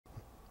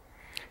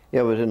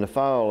It was in the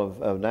fall of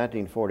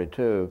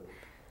 1942,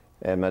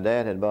 and my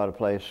dad had bought a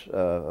place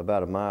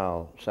about a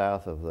mile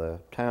south of the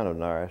town of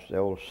Norris, the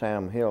old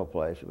Sam Hill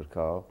place it was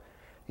called.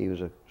 He was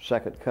a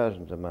second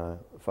cousin to my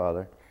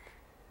father.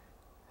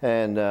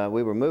 And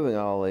we were moving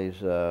all these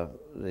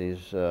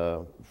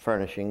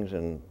furnishings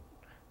and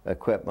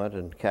equipment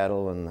and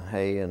cattle and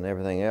hay and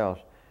everything else.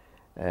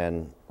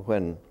 And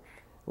when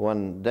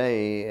one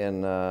day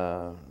in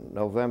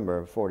November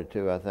of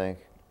 '42, I think,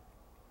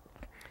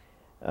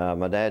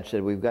 my dad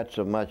said, "We've got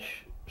so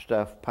much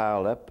stuff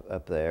piled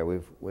up there.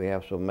 We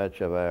have so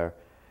much of our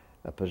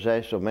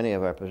so many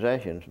of our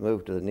possessions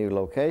moved to the new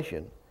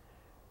location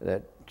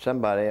that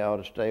somebody ought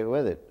to stay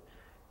with it."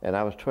 And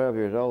I was 12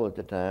 years old at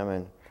the time,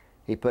 and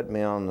he put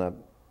me on the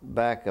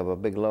back of a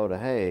big load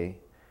of hay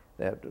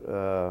that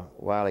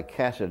Wiley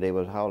Cassidy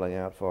was hauling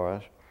out for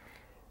us,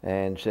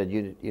 and said,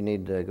 you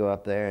need to go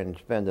up there and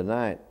spend the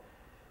night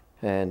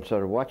and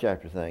sort of watch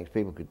after things.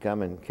 People could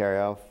come and carry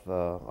off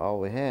all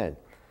we had.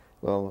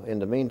 Well, in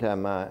the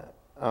meantime, my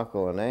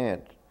uncle and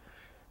aunt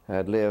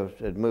had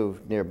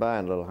moved nearby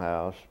in a little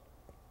house,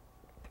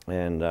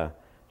 and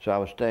so I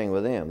was staying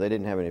with them. They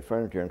didn't have any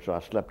furniture, and so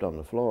I slept on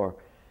the floor.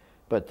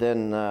 But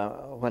then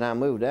when I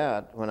moved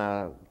out, when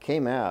I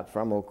came out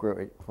from Oak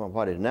Ridge, from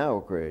what is now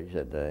Oak Ridge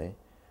that day,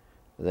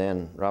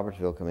 then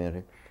Robertsville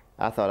community,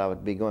 I thought I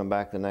would be going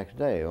back the next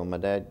day. Well, my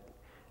dad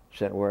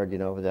sent word, you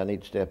know, that I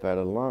need to stay up there a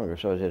little longer.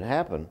 So as it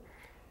happened,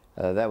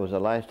 that was the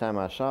last time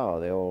I saw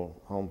the old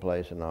home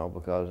place and all,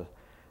 because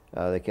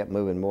they kept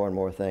moving more and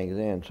more things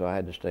in, so I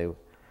had to stay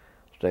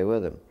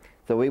with them.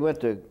 So we went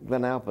to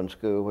Glen Alpin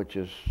School, which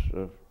is,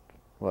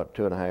 what,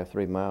 2.5,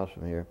 3 miles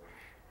from here.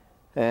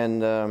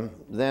 And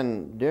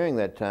then during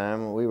that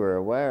time, we were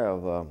aware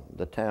of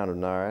the town of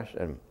Norris,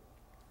 and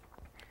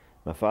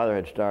my father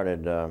had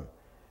started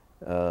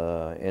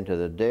into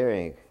the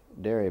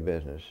dairy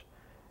business.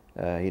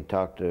 He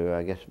talked to,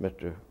 I guess,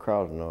 Mr.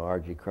 Crosno,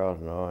 R.G.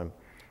 Crosno, and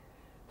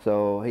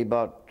so he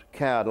bought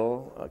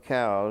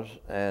cows,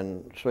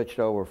 and switched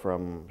over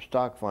from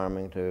stock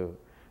farming to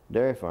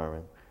dairy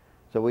farming.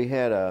 So we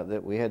had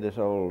this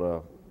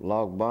old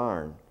log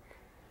barn,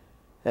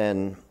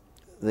 and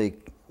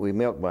we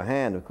milked by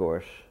hand, of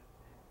course.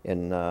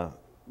 And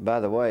by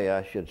the way,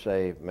 I should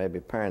say, maybe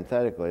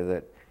parenthetically,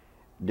 that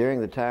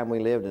during the time we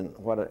lived in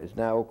what is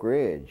now Oak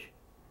Ridge,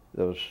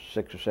 those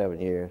 6 or 7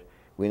 years,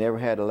 we never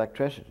had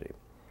electricity.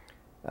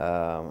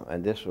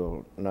 And this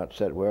will not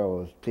sit well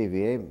with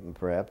TVA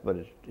perhaps, but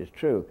it's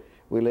true.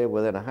 We lived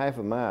within a half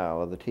a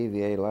mile of the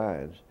TVA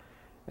lines,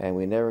 and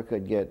we never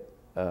could get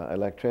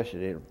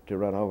electricity to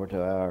run over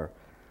to our,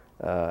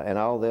 and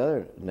all the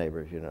other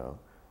neighbors, you know,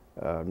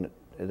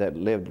 that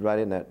lived right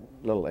in that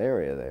little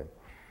area there.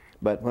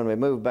 But when we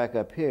moved back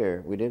up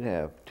here, we did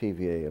have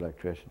TVA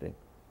electricity,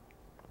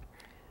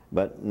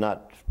 but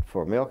not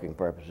for milking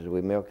purposes.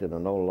 We milked in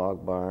an old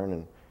log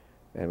barn,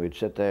 and we'd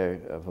sit there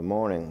of a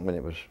morning when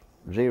it was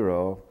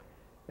 0,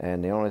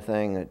 and the only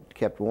thing that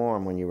kept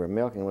warm when you were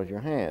milking was your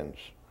hands,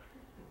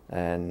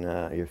 and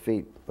your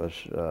feet was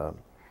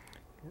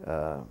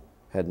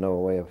had no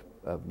way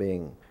of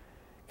being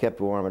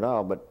kept warm at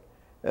all. But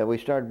we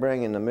started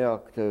bringing the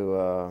milk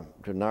to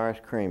Norris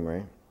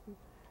Creamery,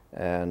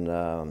 and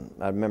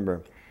I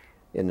remember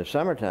in the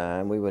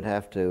summertime we would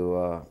have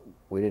to,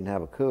 we didn't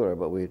have a cooler,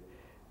 but we'd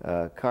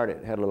cart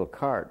it, had a little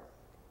cart,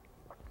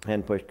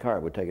 hand-pushed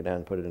cart. We'd take it down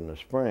and put it in the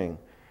spring,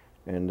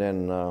 and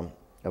then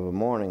of a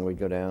morning we'd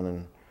go down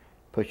and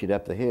push it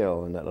up the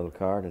hill in that little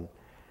cart. And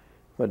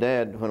my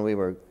dad, when we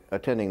were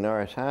attending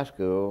Norris High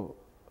School,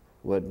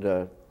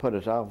 would put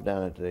us off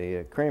down at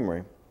the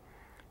creamery,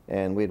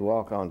 and we'd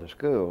walk on to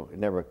school. It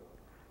never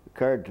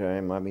occurred to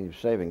him, I mean, he was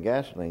saving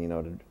gasoline, you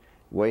know, to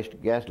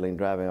waste gasoline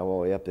driving all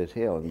the way up this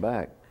hill and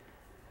back.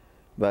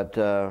 But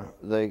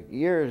the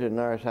years in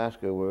Norris High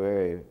School were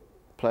very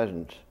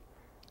pleasant,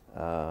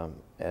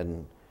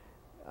 and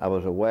I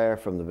was aware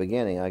from the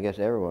beginning, I guess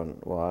everyone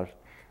was,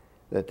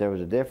 that there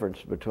was a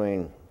difference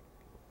between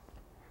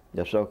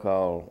the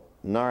so-called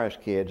Norris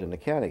kids and the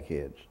county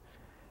kids.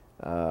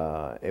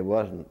 It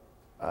wasn't,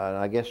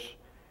 I guess,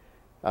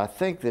 I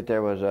think that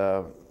there was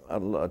a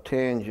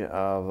tinge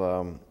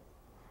of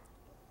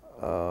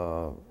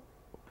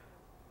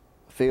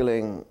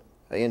feeling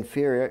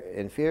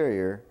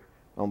inferior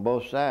on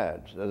both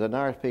sides. The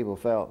Norris people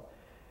felt,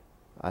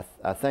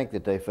 I think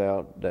that they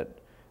felt that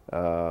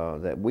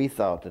that we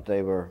thought that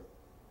they were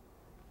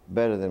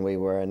better than we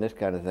were and this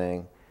kind of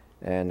thing,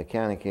 and the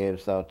county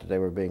kids thought that they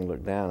were being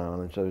looked down on.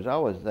 And so there's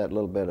always that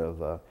little bit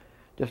of,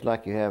 just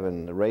like you have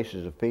in the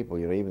races of people,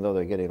 you know, even though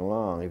they're getting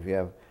along, if you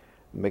have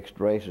mixed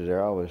races,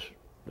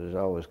 there's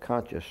always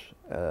conscious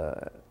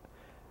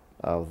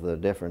of the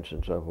difference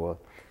and so forth.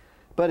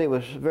 But it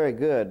was very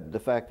good, the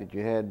fact that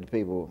you had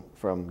people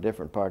from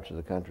different parts of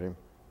the country.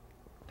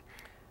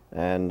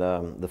 And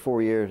the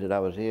 4 years that I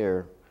was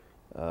here,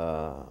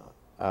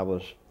 I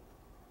was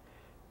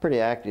pretty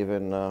active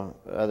in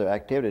other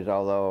activities,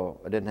 although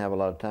I didn't have a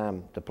lot of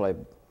time to play,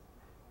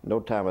 no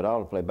time at all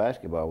to play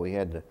basketball. We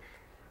had to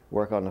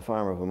work on the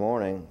farm of a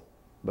morning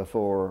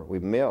before we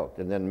milked,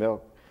 and then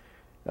milk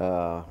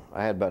I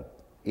had about,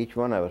 each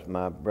one of us,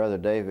 my brother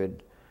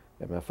David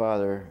and my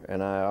father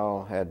and I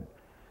all had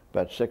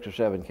about 6 or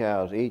 7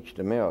 cows each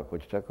to milk,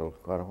 which took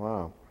quite a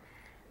while.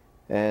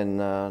 And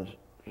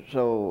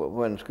so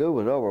when school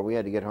was over, we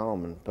had to get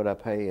home and put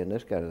up hay and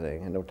this kind of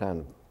thing. Had no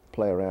time to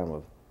play around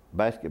with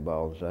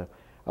basketball and stuff.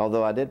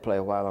 Although I did play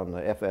a while on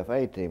the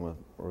FFA team with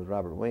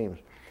Robert Weems.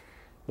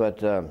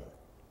 But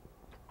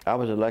I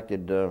was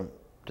elected to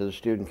the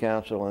student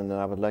council, and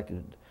I was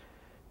elected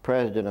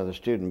president of the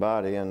student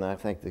body, and I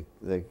think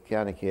the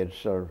county kids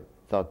sort of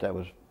thought that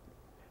was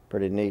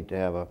pretty neat to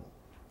have a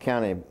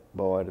county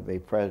boy to be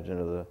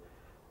president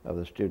of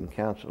the student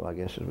council, I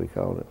guess as we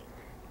called it.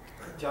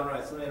 John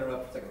Rice, let me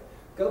interrupt for a second.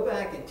 Go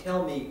back and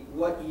tell me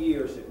what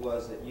years it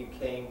was that you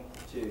came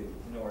to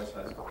Norris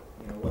High School.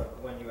 You know,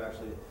 when you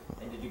actually,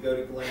 and did you go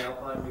to Glen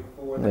Alpine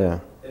before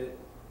that? Yeah.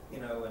 You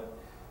know,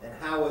 and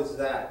how was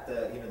that?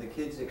 You know, the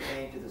kids that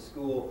came to the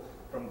school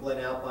from Glen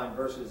Alpine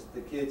versus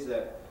the kids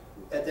that,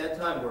 at that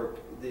time, were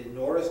the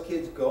Norris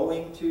kids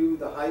going to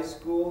the high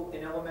school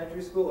in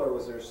elementary school, or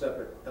was there a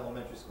separate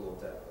elementary school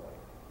at that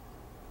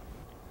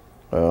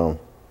point?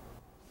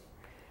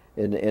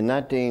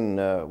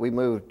 We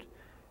moved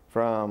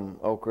from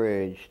Oak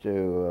Ridge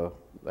to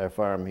our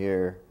farm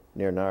here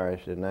near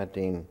Norris in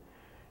the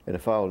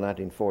fall of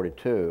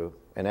 1942,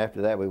 and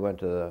after that we went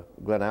to the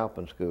Glen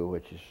Alpine School,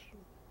 which is,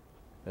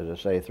 as I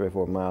say, 3 or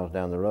 4 miles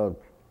down the road.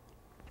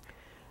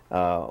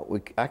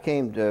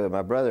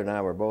 My brother and I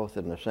were both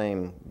in the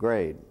same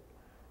grade.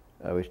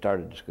 We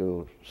started the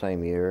school the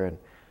same year, and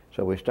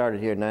so we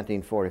started here in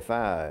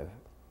 1945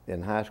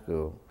 in high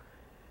school.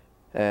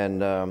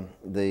 And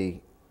the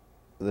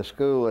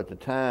school at the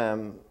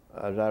time,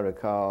 as I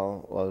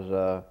recall,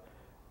 was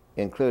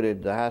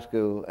included the high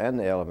school and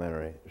the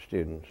elementary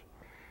students.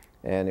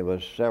 And it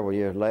was several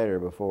years later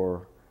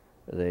before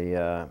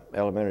the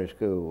elementary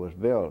school was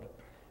built.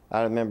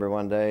 I remember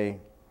one day,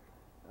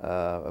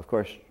 of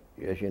course,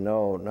 as you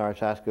know, Norris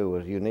High School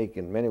was unique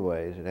in many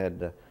ways. It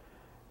had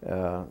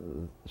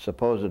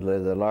supposedly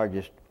the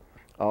largest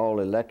all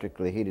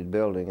electrically heated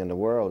building in the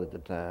world at the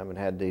time. It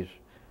had these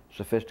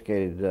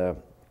sophisticated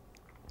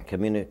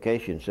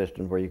communication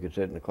systems where you could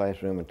sit in the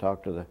classroom and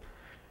talk to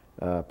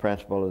the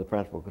principal, or the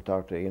principal could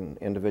talk to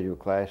individual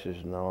classes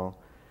and all.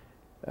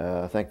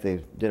 I think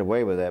they did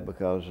away with that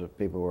because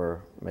people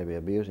were maybe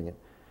abusing it.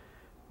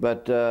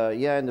 But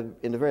yeah,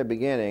 in the very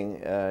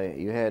beginning,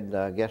 you had,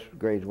 I guess,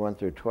 grades 1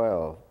 through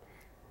 12,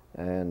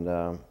 and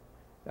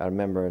I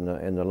remember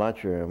in the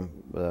lunchroom,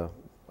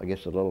 I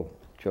guess the little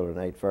children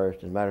ate first.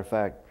 As a matter of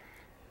fact,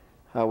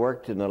 I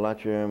worked in the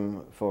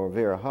lunchroom for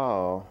Vera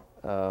Hall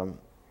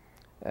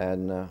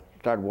and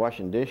started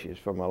washing dishes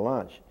for my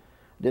lunch.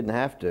 Didn't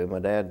have to. My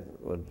dad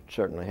would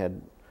certainly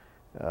had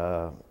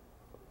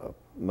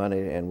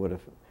money and would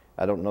have.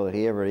 I don't know that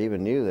he ever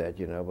even knew that,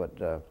 you know.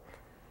 But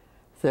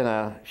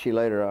then she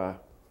later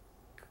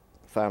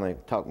finally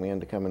talked me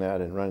into coming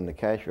out and running the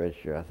cash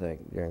register, I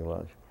think, during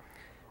lunch.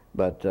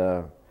 But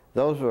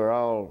those were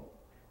all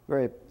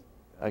very,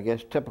 I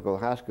guess, typical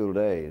high school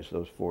days,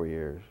 those 4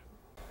 years.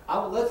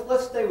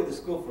 Let's stay with the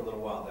school for a little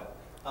while,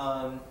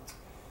 though.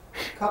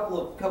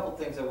 Couple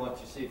things I want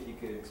you to see if you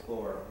could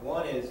explore.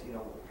 One is, you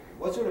know,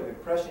 what sort of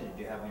impression did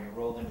you have when you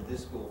rolled into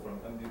this school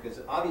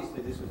because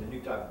obviously this was a new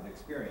type of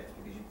experience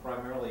because you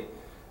primarily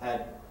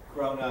had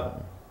grown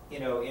up, you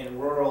know, in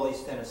rural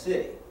East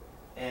Tennessee,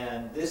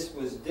 and this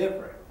was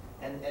different.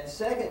 And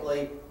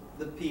secondly,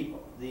 the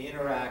people, the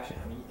interaction.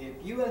 I mean,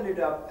 if you ended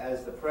up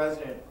as the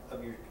president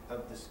of your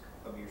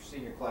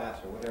senior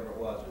class or whatever it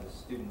was, or the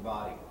student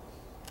body,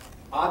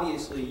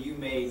 obviously you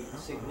made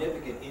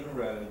significant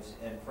inroads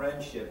and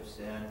friendships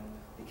and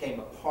became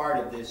a part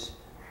of this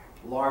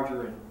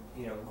larger,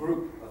 you know,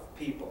 group of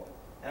people.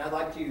 And I'd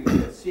like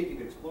to see if you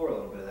could explore a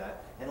little bit of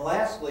that. And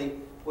lastly,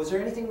 was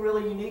there anything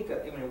really unique?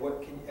 I mean,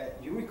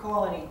 do you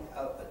recall any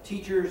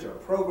teachers or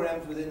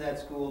programs within that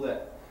school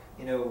that,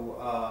 you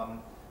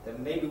know, that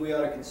maybe we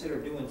ought to consider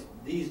doing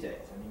these days?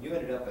 I mean, you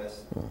ended up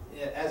as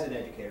an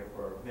educator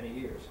for many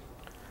years.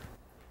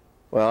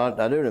 Well,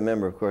 I do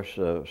remember, of course,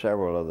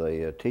 several of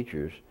the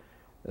teachers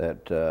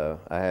that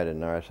I had in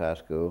Norris High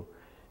School,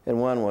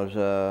 and one was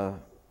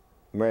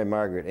Mary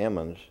Margaret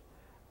Emmons,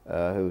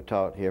 who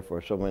taught here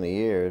for so many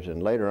years,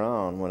 and later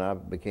on, when I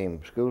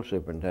became school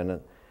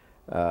superintendent,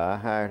 I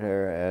hired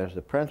her as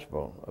the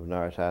principal of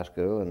Norris High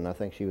School, and I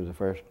think she was the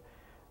first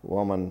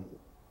woman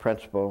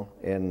principal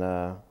in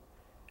the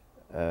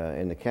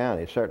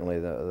county, certainly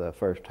the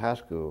first high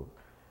school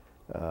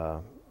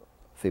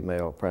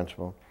female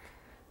principal.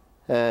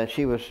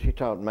 She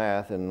taught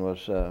math and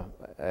was a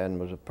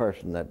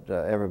person that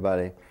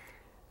everybody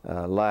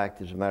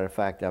liked. As a matter of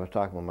fact, I was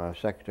talking with my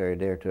secretary a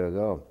day or two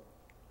ago,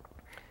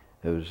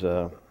 who's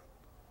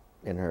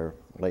in her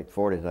late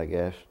 40s, I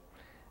guess,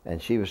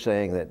 and she was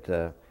saying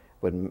that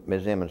when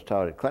Ms. Emmons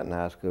taught at Clinton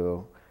High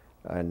School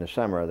in the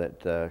summer,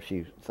 that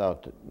she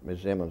thought that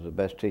Ms. Emmons was the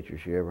best teacher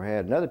she ever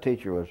had. Another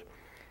teacher was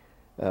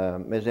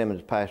Ms.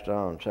 Emmons passed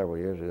on several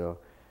years ago,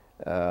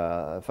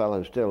 a fellow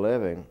who's still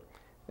living.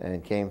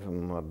 and came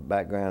from a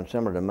background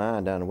similar to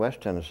mine down in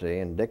West Tennessee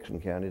in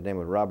Dixon County. His name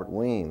was Robert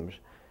Weems,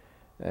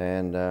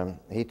 and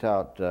he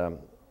taught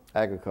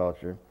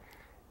agriculture,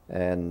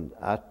 and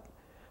I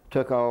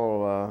took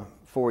all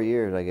 4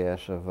 years, I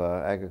guess, of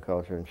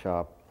agriculture and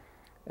shop,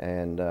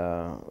 and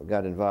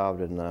got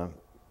involved in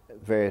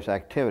various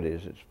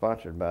activities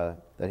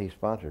that he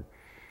sponsored.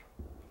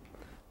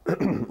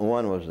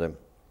 One was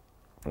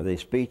the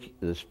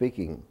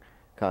speaking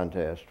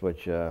contest,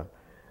 which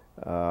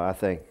I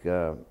think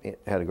it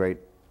had a great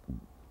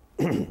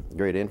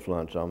great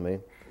influence on me.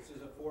 This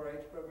is a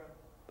 4-H program?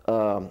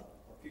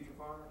 Future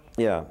Farmers?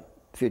 Yeah,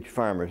 Future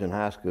Farmers in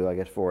high school, I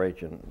guess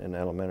 4-H in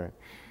elementary.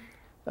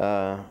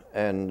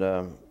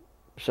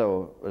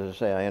 So, as I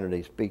say, I entered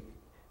these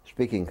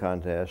speaking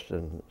contests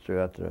and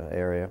throughout the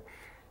area.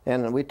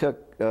 And we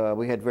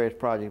had various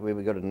projects. We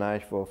would go to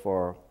Nashville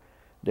for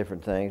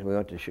different things. We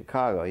went to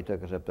Chicago. He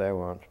took us up there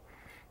once.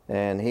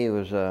 And he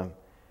was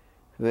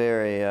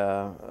very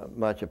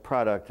much a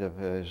product of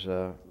his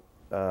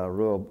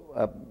rural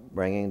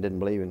upbringing, didn't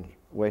believe in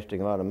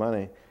wasting a lot of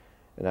money.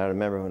 And I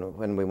remember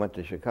when we went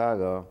to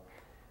Chicago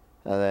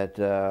that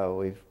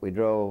we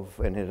drove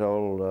in his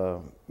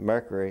old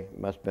Mercury,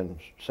 must have been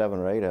 7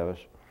 or 8 of us,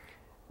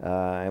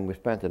 and we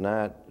spent the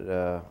night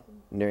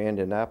near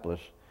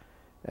Indianapolis,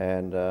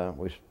 and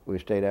we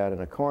stayed out in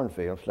a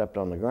cornfield, slept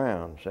on the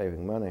ground,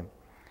 saving money.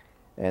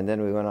 And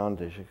then we went on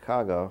to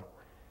Chicago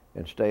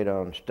and stayed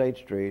on State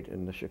Street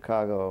in the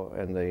Chicago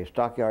and the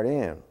Stockyard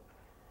Inn.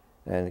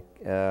 And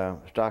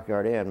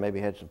Stockyard Inn maybe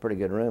had some pretty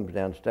good rooms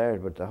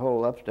downstairs, but the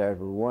whole upstairs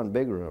was one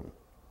big room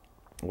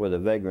where the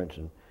vagrants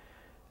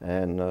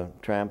and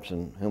tramps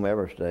and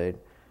whomever stayed,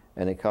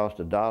 and it cost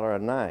 $1 a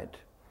night.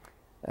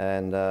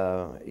 And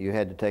you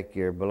had to take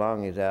your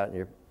belongings out and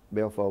your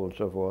billfold and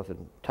so forth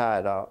and tie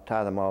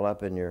them all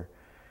up in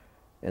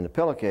the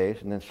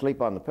pillowcase and then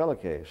sleep on the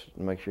pillowcase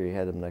and make sure you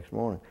had them next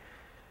morning.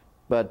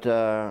 But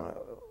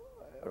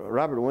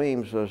Robert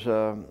Weems was,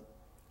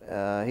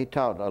 he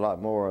taught a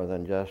lot more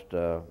than just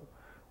the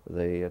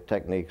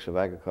techniques of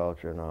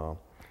agriculture and all.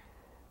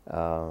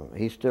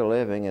 He's still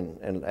living,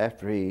 and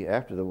after he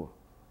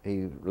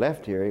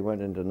left here, he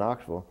went into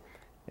Knoxville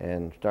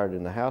and started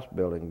in the house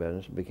building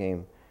business.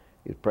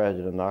 He was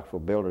president of Knoxville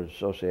Builders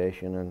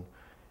Association and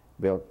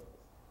built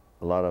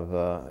a lot of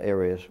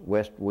areas,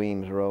 West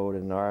Weems Road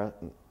and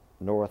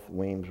North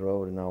Weems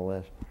Road and all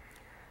this.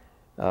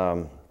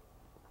 No,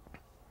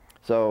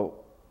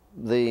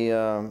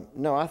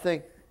 I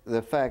think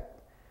the fact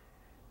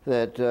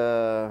that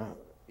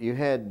you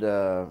had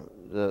the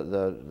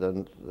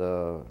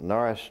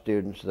Norris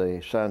students,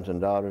 the sons and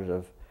daughters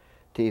of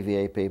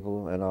TVA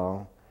people and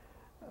all,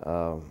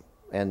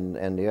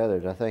 and the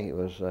others, I think it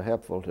was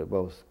helpful to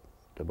both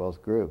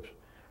groups.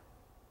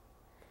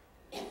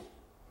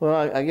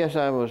 Well, I guess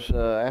I was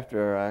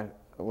after I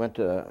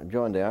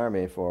joined the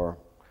Army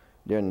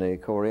during the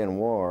Korean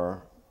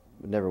War.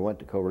 Never went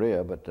to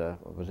Korea, but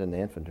was in the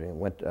infantry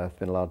and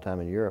spent a lot of time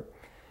in Europe,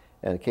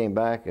 and came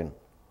back, and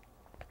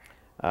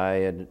I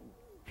had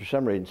for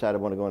some reason decided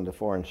I wanted to go into the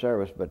Foreign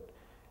Service, but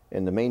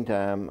in the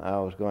meantime I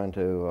was going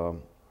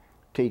to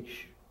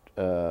teach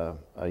a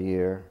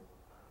year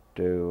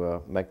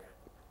to make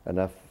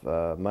enough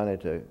money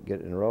to get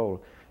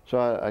enrolled.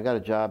 So I got a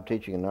job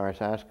teaching in Norris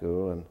High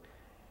School,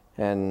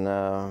 and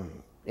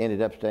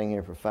ended up staying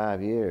here for 5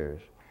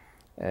 years.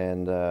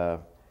 And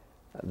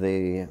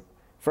the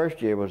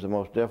first year was the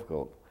most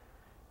difficult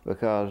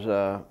because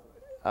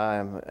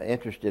I'm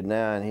interested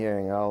now in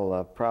hearing all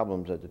the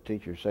problems that the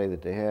teachers say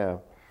that they have.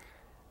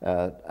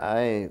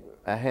 I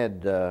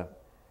had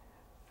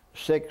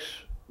 6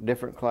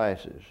 different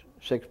classes,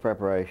 6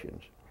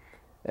 preparations,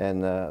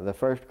 and the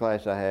first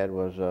class I had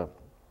was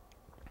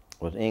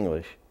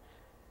English,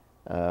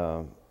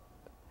 and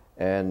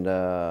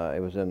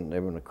it was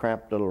in a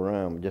cramped little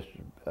room, just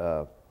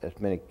as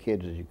many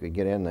kids as you could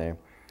get in there.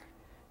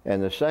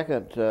 And the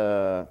second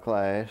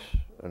class,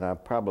 and I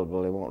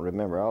probably won't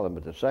remember all of them,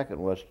 but the second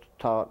was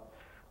taught,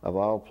 of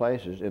all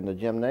places, in the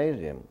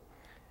gymnasium.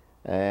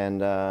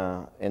 And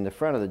in the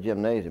front of the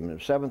gymnasium, in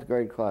the 7th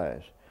grade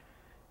class.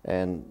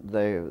 And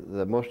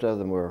most of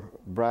them were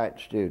bright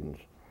students.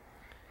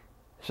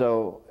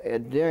 So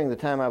during the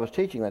time I was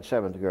teaching that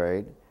 7th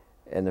grade,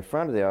 in the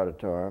front of the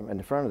auditorium, in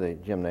the front of the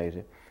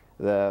gymnasium,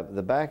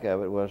 the back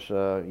of it was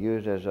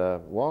used as a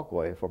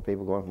walkway for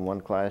people going from one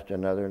class to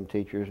another, and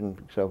teachers and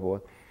so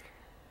forth.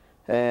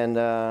 And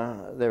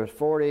there was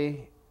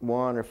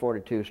 41 or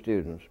 42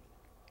 students,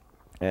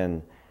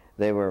 and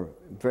they were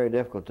very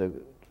difficult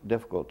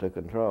to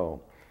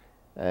control.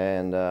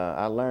 And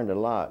I learned a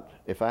lot.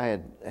 If I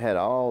had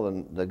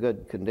all the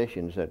good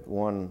conditions that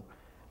one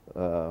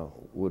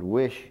would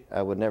wish,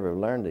 I would never have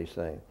learned these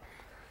things.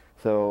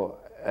 So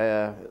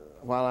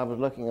while I was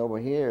looking over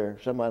here,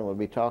 someone would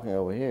be talking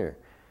over here.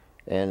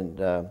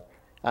 And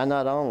I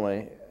not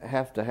only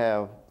have to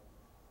have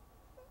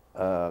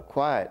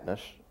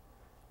quietness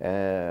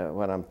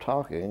when I'm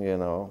talking,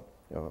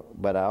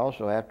 but I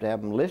also have to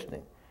have them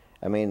listening.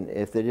 I mean,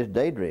 if they're just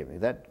daydreaming,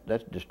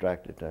 that's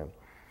distracted them.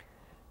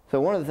 So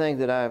one of the things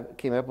that I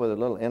came up with a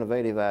little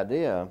innovative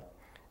idea,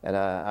 and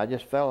I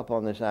just fell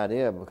upon this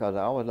idea because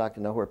I always like to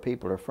know where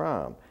people are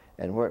from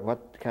and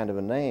what kind of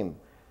a name.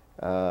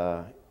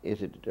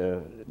 Is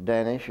it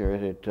Danish or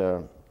is it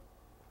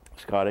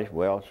Scottish,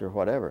 Welsh, or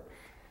whatever?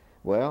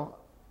 Well,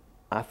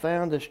 I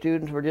found that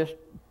students were just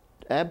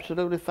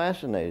absolutely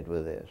fascinated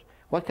with this.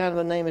 What kind of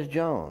a name is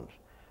Jones?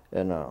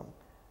 You know,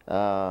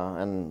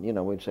 and you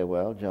know, we'd say,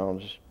 well,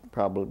 Jones is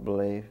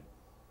probably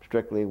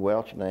strictly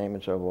Welsh name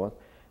and so forth.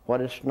 What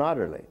is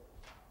Snodderly?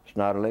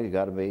 Snodderly's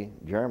got to be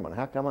German.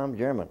 How come I'm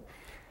German?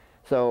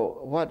 So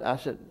what I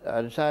said,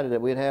 I decided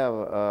that we'd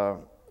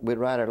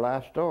write our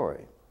life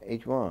story,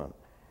 each one.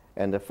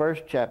 And the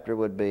first chapter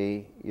would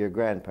be your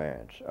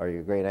grandparents or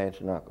your great aunts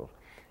and uncles.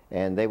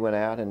 And they went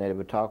out and they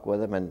would talk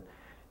with them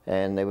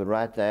and they would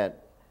write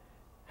that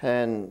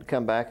and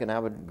come back and I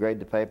would grade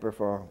the paper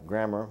for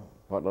grammar,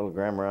 what little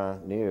grammar I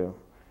knew.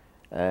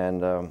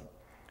 And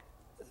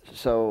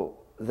so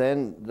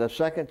then the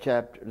second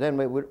chapter, then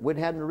we'd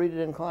have them read it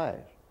in class.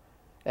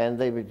 And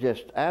they were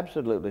just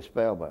absolutely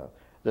spellbound.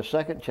 The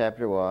second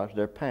chapter was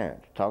their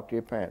parents. Talk to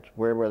your parents.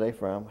 Where were they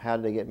from? How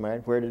did they get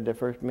married? Where did they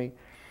first meet?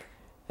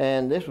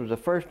 And this was the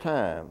first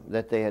time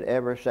that they had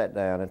ever sat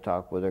down and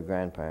talked with their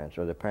grandparents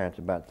or their parents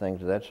about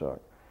things of that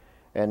sort.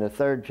 And the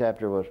third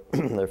chapter was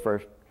their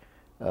first,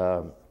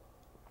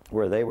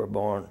 where they were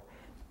born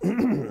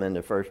in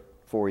the first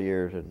 4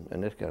 years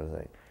and this kind of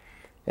thing.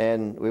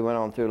 And we went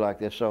on through like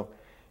this. So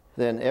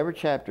then every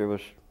chapter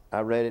was, I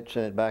read it,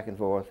 sent it back and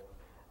forth,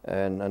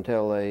 and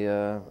until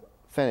they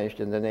finished,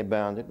 and then they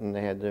bound it, and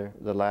they had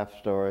the life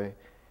story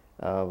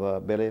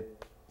of Billy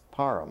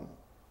Parham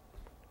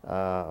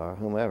or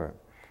whomever.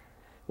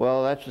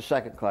 Well, that's the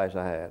second class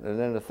I had. And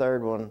then the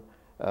third one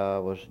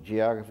was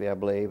geography, I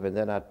believe, and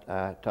then I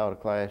taught a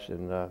class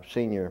in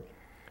senior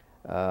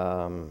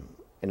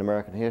in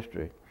American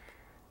history.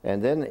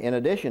 And then in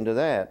addition to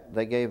that,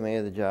 they gave me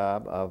the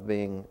job of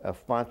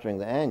sponsoring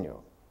the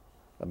annual,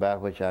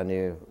 about which I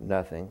knew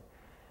nothing.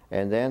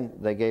 And then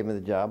they gave me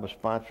the job of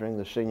sponsoring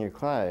the senior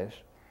class.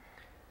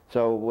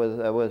 So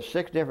with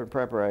 6 different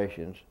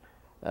preparations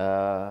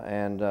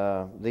and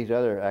these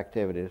other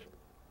activities,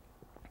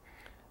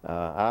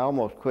 I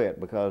almost quit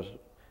because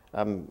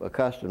I'm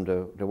accustomed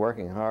to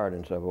working hard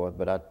and so forth.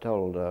 But I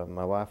told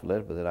my wife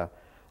Elizabeth that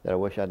I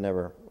wish I'd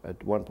never,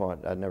 at one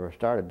point, I'd never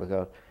started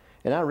because,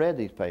 and I read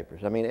these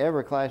papers. I mean,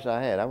 every class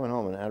I had, I went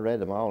home and I read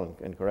them all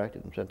and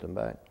corrected them, sent them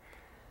back.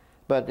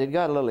 But it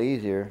got a little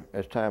easier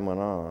as time went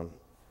on.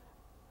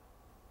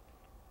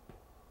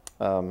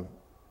 And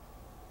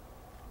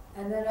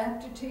then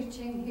after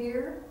teaching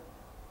here,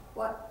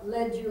 what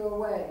led you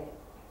away?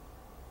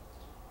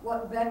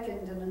 What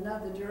beckoned in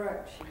another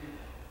direction?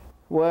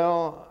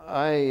 Well,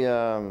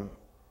 I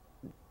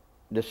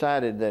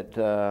decided that,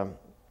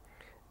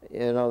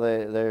 you know,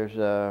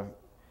 there's,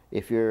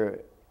 if you're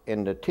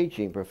in the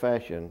teaching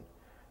profession,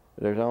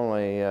 there's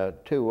only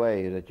 2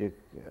 ways that you,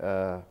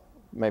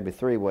 maybe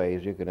 3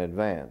 ways you can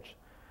advance.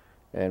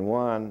 And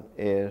one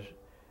is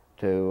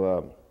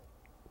to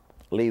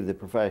leave the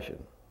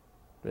profession,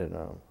 you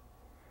know.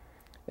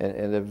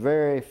 And there are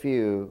very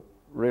few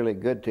really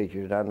good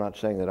teachers, and I'm not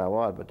saying that I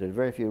was, but there's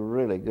very few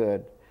really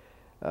good,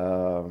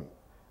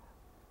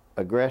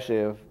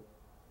 aggressive,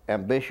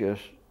 ambitious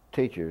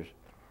teachers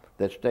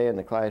that stay in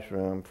the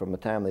classroom from the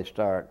time they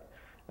start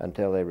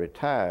until they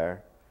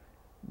retire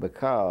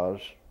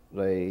because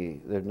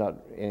there's not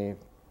any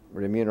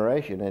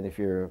remuneration, and if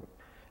you've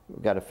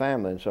got a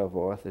family and so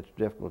forth, it's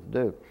difficult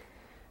to do.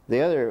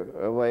 The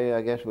other way,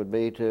 I guess, would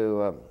be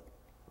to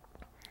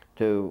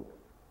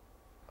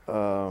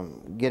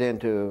get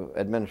into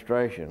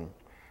administration,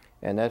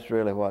 and that's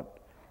really what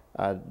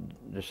I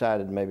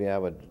decided maybe I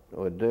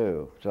would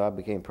do. So I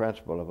became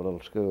principal of a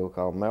little school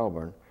called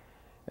Melbourne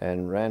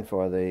and ran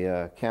for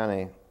the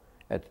county,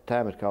 at the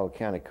time it's called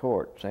county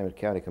court, same as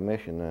county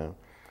commission now.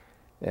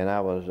 And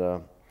I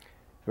was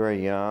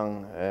very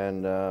young,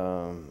 and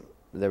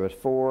there was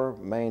 4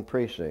 main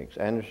precincts: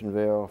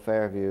 Andersonville,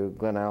 Fairview,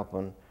 Glen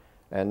Alpine,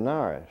 and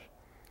Norris.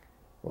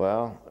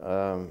 Well,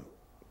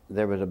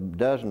 there was a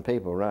dozen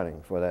people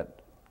running for that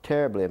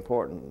terribly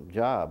important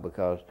job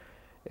because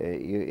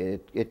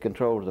it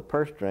controls the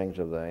purse strings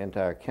of the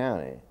entire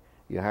county.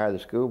 You hire the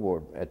school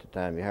board at the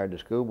time, you hired the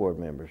school board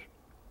members,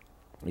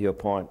 you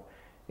appoint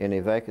any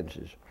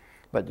vacancies.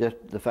 But just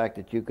the fact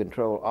that you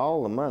control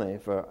all the money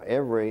for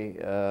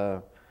every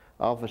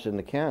office in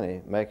the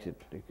county makes it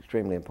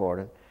extremely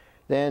important.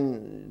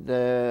 Then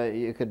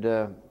you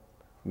could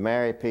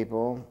marry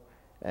people,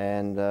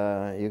 and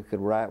you could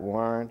write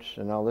warrants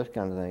and all this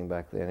kind of thing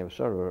back then. It was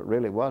sort of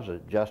really was a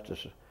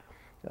justice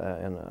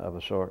of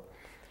a sort.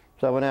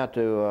 So I went out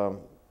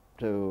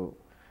to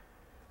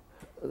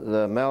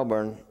the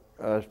Melbourne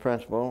as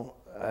principal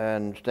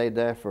and stayed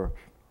there for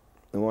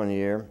 1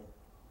 year.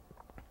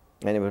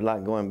 And it was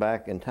like going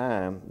back in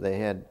time. They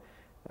had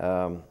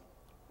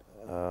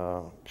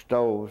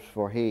stoves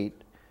for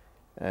heat,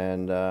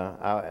 and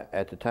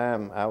at the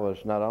time I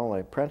was not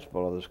only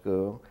principal of the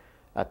school,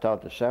 I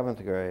taught the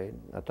 7th grade,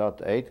 I taught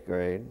the 8th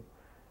grade,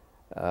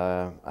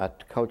 I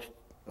coached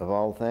of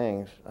all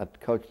things, I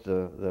coached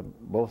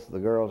both the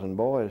girls and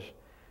boys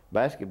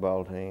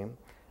basketball team.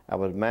 I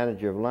was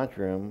manager of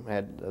lunchroom.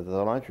 The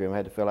lunchroom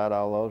had to fill out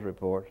all those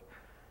reports,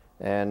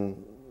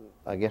 and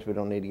I guess we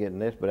don't need to get in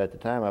this, but at the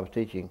time I was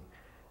teaching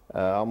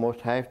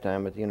almost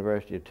half-time at the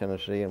University of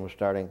Tennessee, and was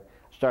started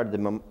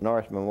the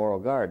Norris Memorial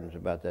Gardens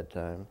about that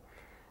time,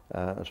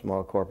 a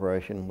small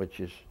corporation which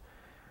is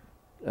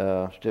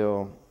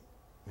still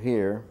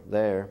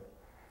there,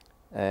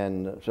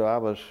 and so I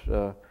was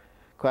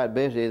quite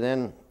busy.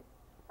 Then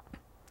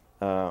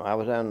I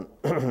was on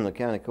the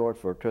county court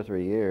for 2 or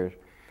 3 years,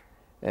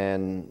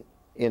 and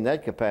in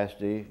that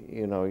capacity,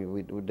 you know,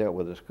 we dealt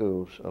with the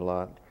schools a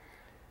lot.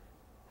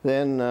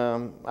 Then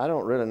I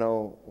don't really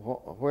know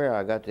where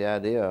I got the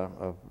idea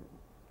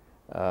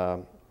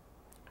of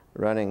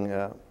running.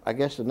 I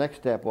guess the next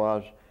step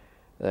was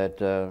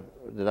that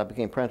I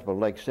became principal of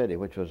Lake City,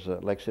 which was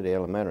Lake City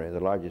Elementary, the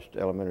largest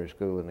elementary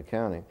school in the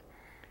county.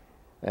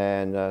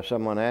 And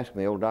someone asked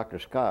me, old Dr.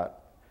 Scott,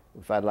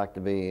 if I'd like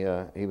to be,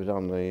 he was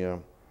on the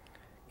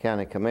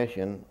county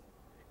commission,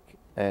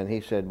 and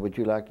he said, would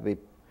you like to be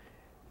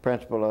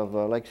principal of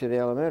Lake City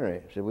Elementary?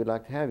 I said, we'd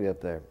like to have you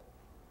up there.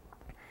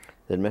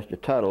 Then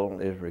Mr. Tuttle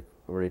is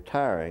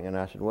retiring, and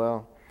I said,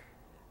 well,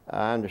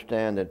 I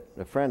understand that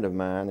a friend of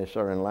mine is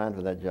sort of in line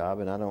for that job,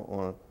 and I don't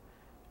want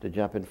to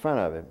jump in front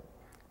of him,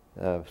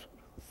 a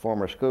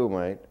former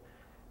schoolmate.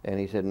 And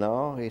he said,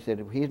 no, he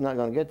said, he's not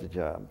going to get the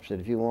job. He said,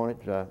 if you want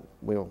it,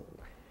 we'll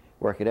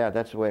work it out.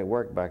 That's the way it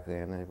worked back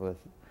then.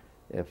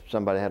 If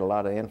somebody had a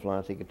lot of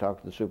influence, he could talk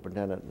to the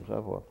superintendent and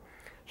so forth.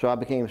 So I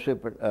became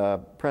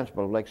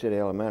principal of Lake City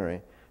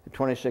Elementary,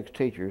 26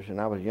 teachers, and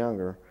I was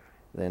younger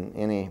than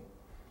any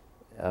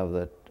of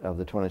the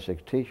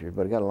 26 teachers,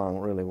 but I got along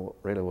really well.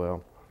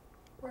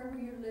 Where were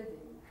you living?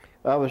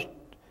 I was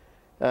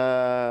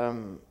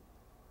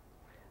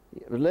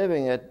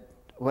living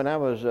when I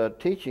was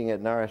teaching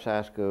at Norris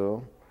High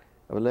School.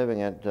 I was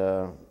living at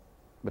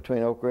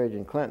between Oak Ridge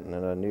and Clinton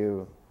in a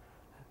new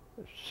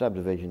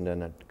subdivision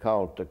in it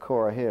called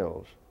Decorah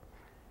Hills.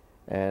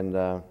 And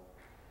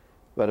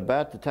but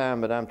about the time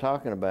that I'm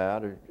talking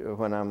about,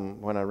 when I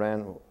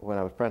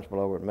was principal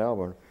over at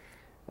Melbourne,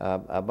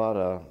 I bought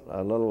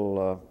a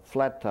little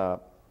flat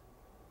top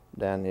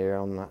down here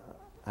on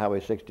Highway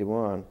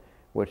 61,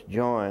 which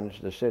joins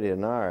the city of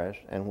Norris,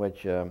 and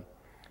which at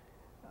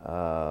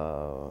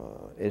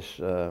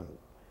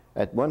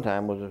one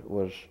time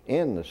was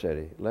in the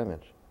city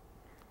limits.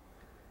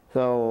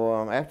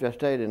 So after I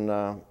stayed in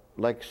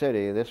Lake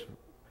City, this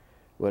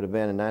would have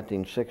been in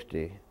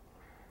 1960.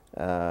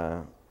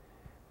 A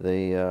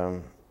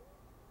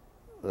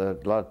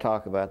lot of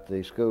talk about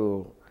the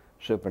school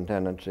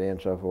superintendency and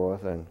so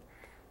forth,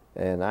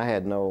 and I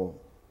had no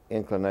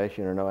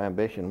inclination or no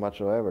ambition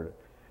whatsoever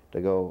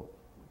to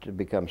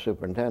become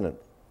superintendent,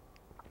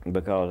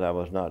 because I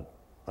was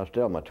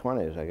still in my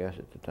 20s, I guess,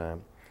 at the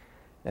time,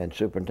 and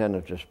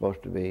superintendents are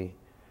supposed to be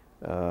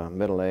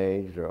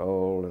middle-aged or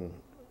old and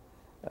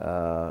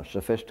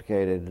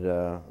sophisticated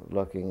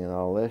looking and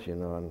all this, you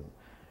know, and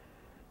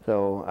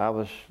so I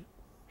was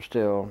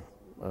still,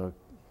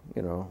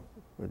 you know,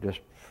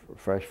 just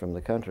fresh from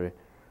the country.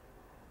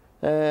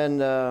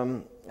 And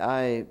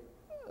I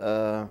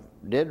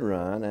did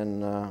run,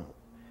 and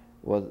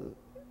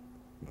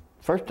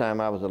first time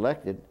I was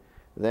elected,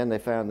 then they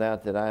found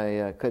out that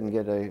I couldn't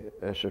get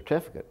a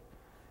certificate.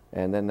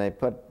 And then they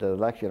put the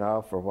election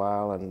off for a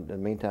while, and in the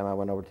meantime I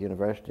went over to the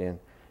university and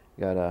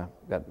got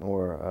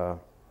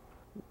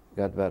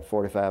about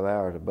 45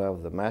 hours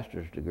above the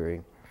master's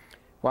degree.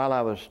 While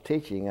I was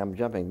teaching, I'm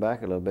jumping back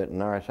a little bit, in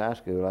Norris High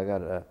School, I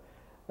got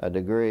a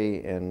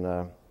degree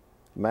in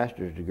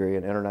master's degree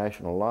in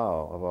international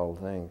law, of all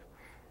things.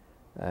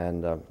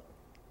 And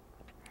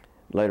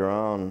later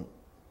on,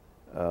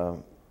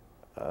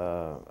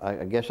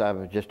 I guess I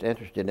was just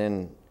interested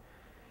in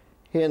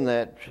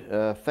that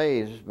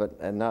phase,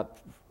 and not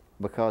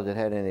because it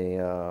had any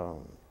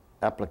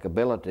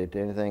applicability to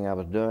anything I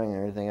was doing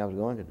or anything I was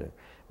going to do.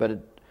 But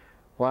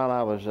while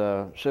I was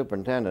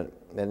superintendent,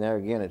 and there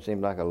again it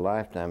seemed like a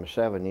lifetime,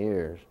 7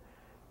 years,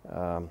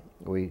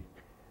 we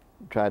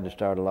tried to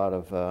start a lot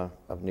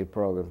of new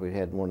programs. We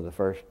had one of the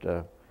first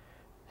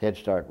Head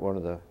Start, one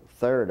of the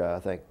third, I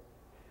think,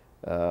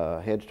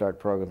 Head Start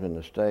programs in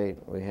the state.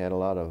 We had a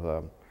lot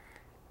of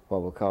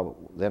what was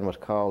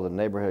called the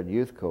Neighborhood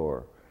Youth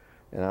Corps,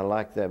 and I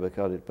liked that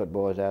because it put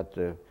boys out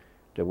to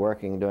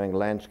working, doing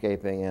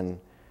landscaping and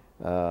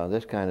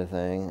this kind of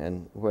thing,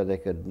 and where they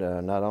could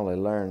not only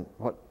learn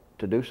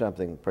to do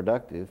something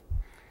productive,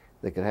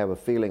 they could have a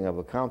feeling of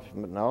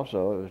accomplishment, and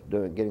also it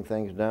was getting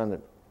things done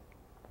that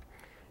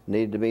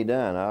needed to be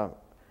done. I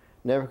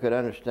never could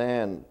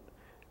understand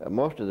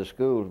most of the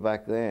schools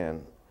back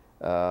then.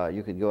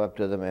 You could go up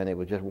to them and it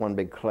was just one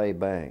big clay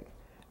bank,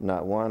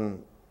 not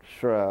one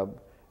shrub,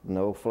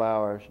 no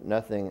flowers,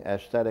 nothing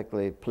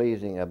aesthetically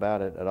pleasing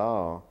about it at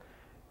all.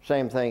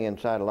 Same thing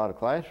inside a lot of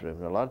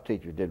classrooms. A lot of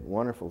teachers did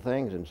wonderful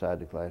things inside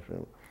the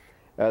classroom.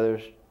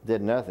 Others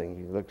did nothing.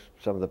 You look at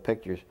some of the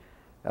pictures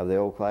of the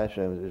old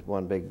classrooms, it's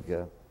one big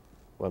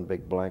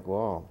blank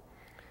wall.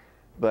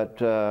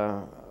 But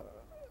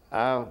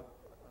I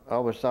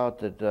always thought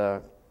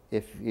that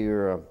if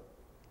you're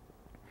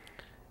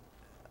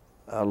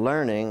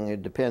learning,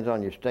 it depends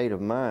on your state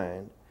of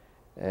mind,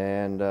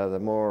 and the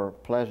more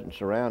pleasant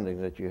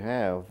surroundings that you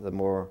have, the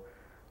more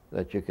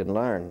that you can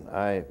learn.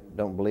 I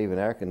don't believe in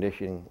air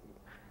conditioning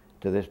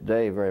to this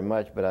day very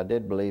much, but I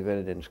did believe in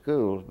it in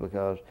schools,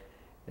 because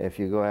if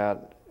you go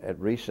out at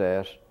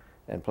recess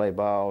and play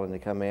ball and they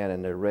come in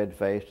and they're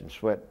red-faced and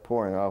sweat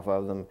pouring off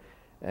of them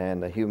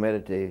and the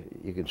humidity,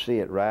 you can see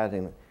it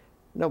rising,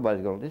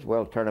 nobody's going to just,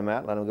 well, turn them out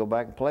and let them go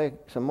back and play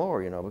some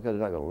more, you know, because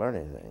they're not going to learn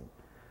anything.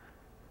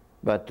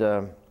 But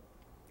at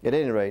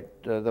any rate,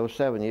 those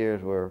 7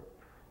 years were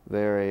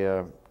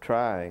very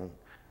trying,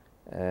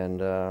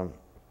 and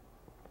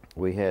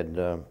we had,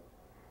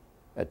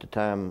 at the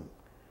time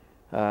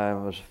I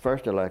was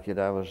first elected,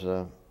 I was,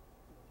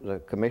 the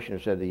commissioner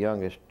said, the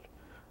youngest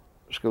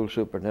school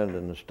superintendent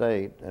in the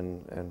state,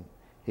 and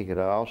he could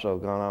have also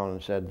gone on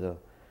and said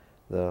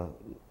the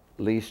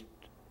least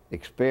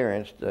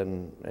experienced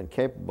and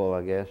capable,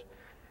 I guess,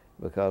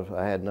 because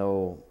I had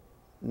no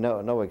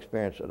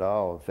experience at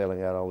all of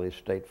filling out all these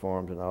state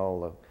forms and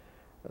all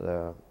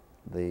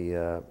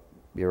the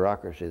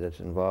bureaucracy that's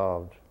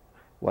involved.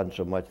 Wasn't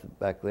so much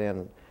back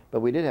then,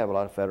 but we did have a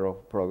lot of federal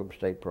programs,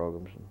 state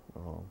programs, and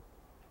all.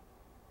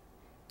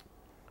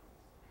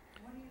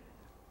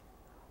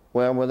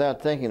 Well,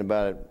 without thinking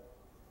about it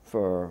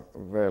for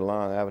very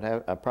long,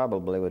 I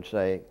probably would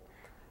say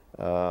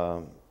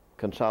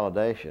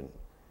consolidation.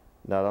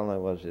 Not only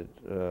was it,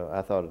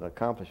 I thought, an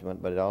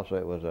accomplishment, but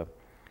it was a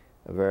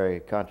very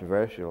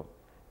controversial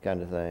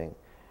kind of thing.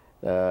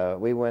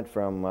 We went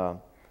from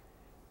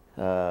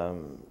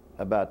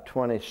about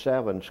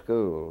 27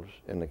 schools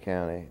in the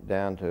county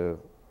down to,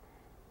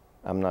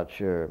 I'm not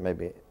sure,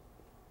 maybe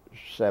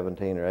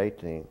 17 or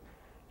 18.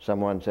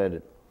 Someone said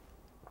that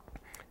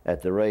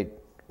at the rate,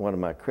 one of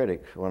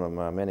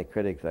my many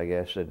critics, I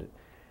guess, said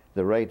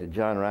the rate that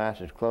John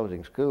Rice is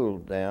closing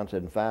schools down,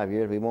 said in 5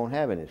 years we won't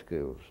have any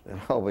schools. They'll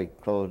all be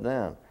closed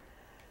down.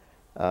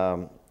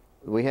 There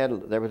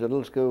was a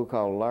little school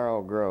called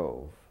Laurel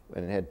Grove,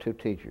 and it had 2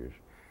 teachers.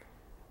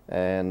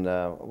 And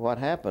what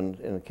happened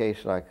in a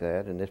case like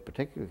that, in this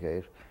particular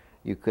case,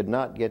 you could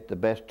not get the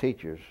best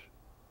teachers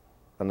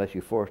unless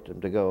you forced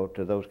them to go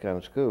to those kind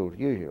of schools,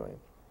 usually.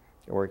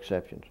 There were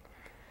exceptions.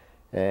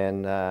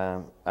 And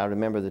I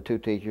remember the 2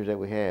 teachers that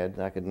we had.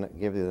 I could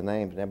give you the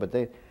names now, but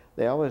they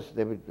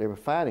were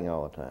fighting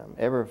all the time.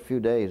 Every few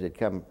days they'd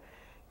come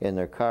in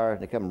their cars,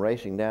 they'd come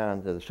racing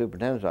down to the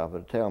superintendent's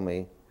office to tell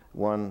me,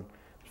 one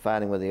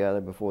fighting with the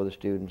other before the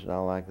students and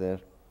all like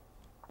this.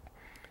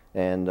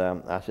 And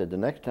I said, the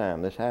next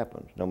time this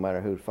happens, no matter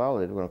whose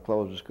fault it is, we're going to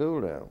close the school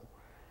down.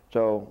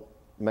 So,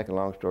 make a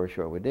long story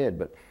short, we did.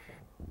 But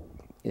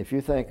if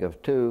you think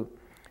of 2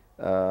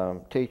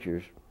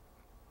 teachers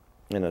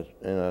in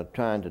a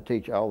trying to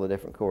teach all the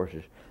different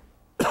courses,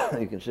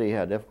 you can see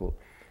how difficult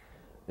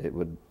it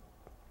would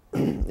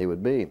it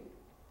would be.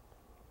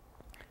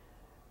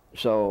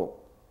 So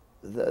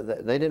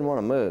they didn't want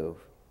to move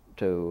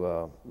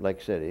to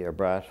Lake City or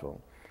Briceville,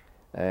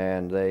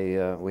 and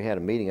we had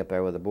a meeting up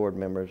there with the board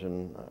members,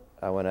 and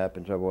I went up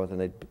and so forth, and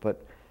they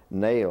put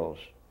nails,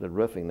 the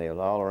roofing nails,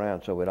 all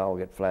around so we'd all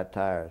get flat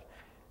tires.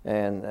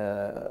 And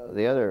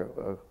the other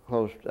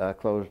I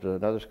closed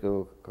another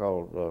school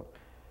called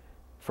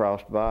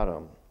Frost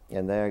Bottom,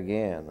 and there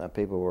again,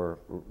 people were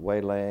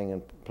waylaying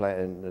and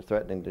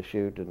threatening to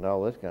shoot and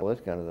all this kind of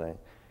thing.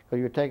 Because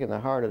you're taking the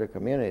heart of the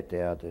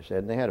community out, they said,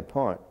 and they had a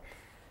point.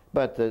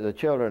 But the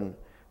children,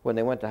 when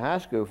they went to high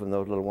school from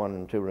those little 1-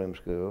 and 2-room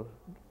schools,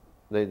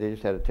 they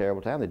just had a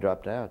terrible time. They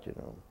dropped out, you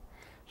know.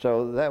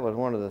 So that was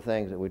one of the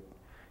things that we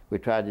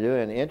tried to do.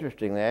 And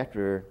interestingly,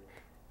 after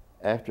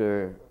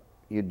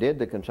you did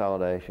the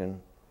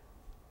consolidation,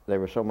 they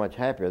were so much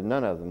happier.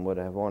 None of them would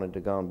have wanted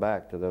to gone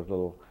back to those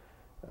little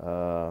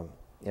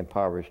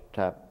impoverished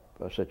type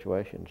of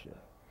situations.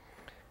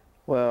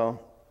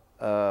 Well,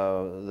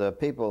 the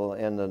people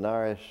in the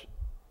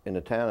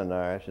town of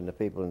Norris, and the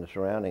people in the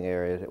surrounding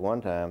areas at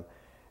one time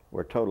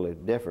were totally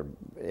different.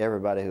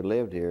 Everybody who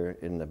lived here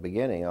in the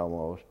beginning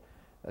almost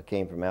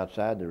came from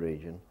outside the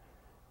region,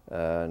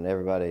 and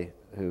everybody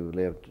who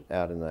lived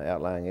out in the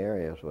outlying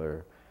areas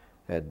were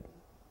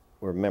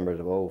members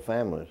of old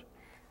families.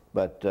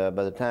 But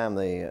by the time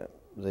the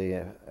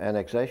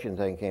annexation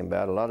thing came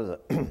about, a lot of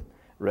the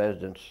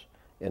residents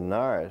in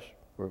Norris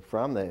were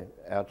from the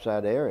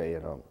outside area, you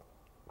know.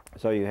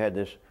 So you had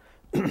this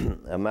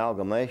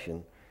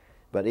amalgamation.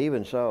 But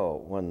even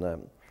so, when the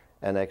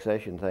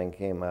annexation thing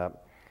came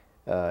up,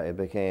 it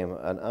became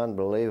an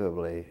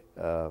unbelievably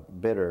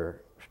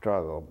bitter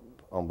struggle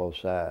on both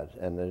sides,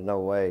 and there's no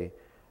way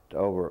to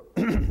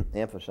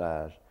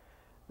overemphasize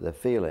the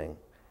feeling.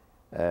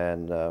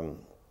 And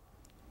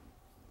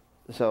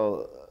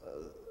so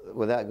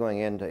without going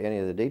into any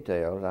of the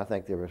details, I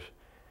think there was,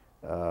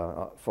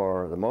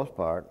 for the most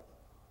part,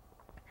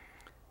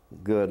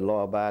 good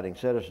law-abiding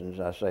citizens.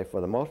 I say for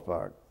the most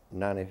part,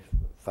 95%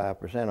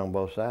 on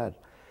both sides.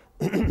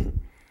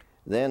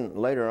 Then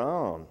later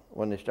on,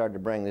 when they started to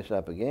bring this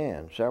up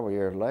again, several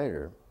years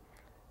later,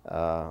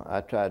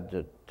 I tried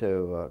to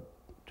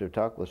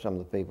talk with some of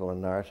the people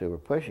in Norris who were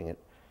pushing it,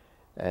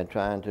 and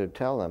trying to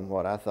tell them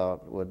what I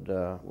thought would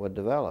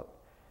develop.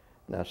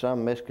 Now,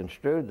 some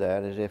misconstrued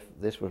that as if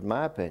this was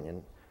my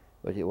opinion,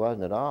 which it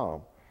wasn't at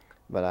all.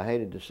 But I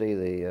hated to see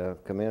the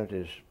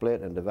communities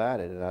split and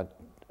divided,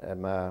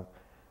 and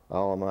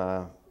all of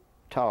my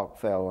talk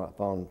fell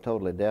upon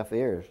totally deaf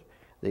ears.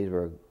 These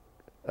were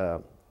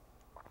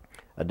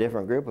a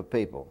different group of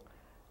people.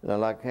 Now,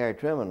 like Harry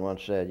Truman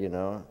once said, you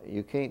know,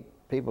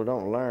 people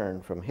don't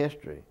learn from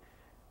history.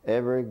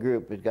 Every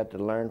group has got to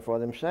learn for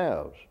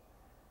themselves.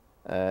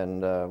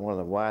 And one of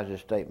the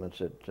wisest statements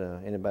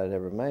that anybody's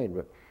ever made.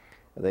 But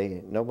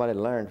nobody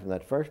learned from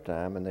that first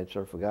time, and they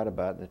sort of forgot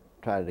about it and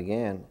tried it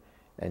again.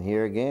 And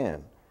here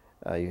again,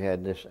 you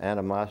had this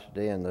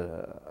animosity and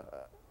the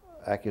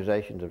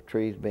accusations of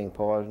trees being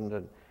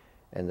poisoned,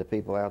 and the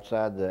people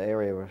outside the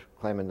area were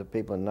claiming the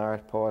people in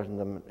Norris poisoned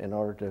them in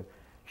order to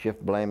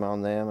shift blame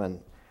on them, and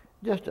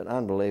just an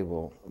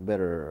unbelievable,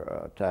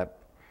 bitter type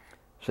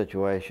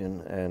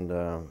situation.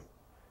 And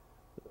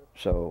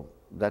so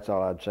that's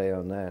all I'd say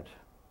on that.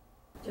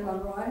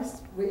 John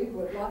Rice, we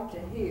would like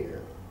to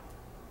hear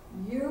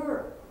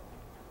your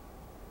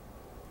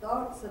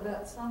thoughts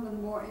about some of the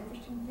more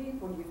interesting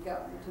people you've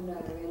gotten to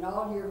know in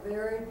all your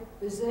varied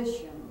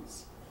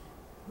positions.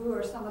 Who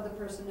are some of the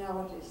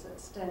personalities that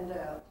stand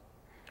out?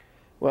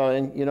 Well,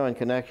 in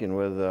connection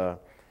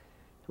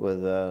with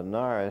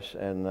Norris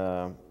and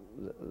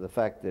the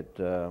fact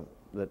that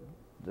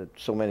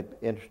so many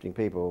interesting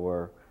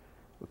people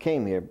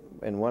came here,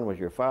 and one was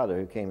your father,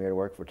 who came here to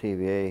work for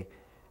TVA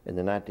in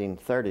the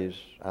 1930s,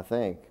 I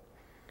think,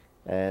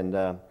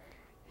 and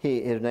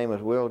his name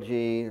was Will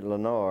G.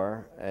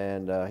 Lenore,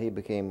 and he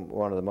became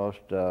one of the most,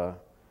 to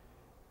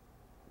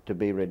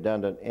be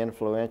redundant,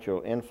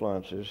 influential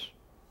influences.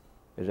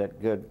 Is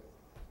that good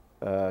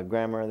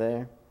grammar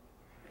there?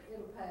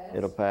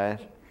 It'll pass.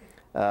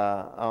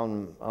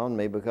 On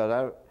me,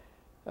 because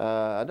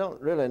I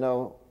don't really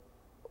know.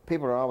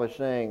 People are always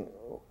saying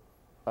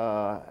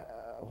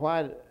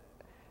why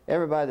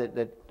everybody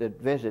that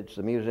visits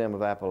the Museum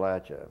of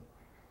Appalachia,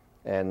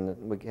 and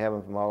we have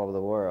them from all over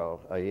the world.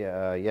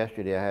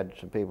 Yesterday I had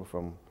some people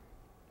from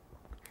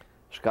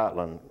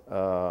Scotland,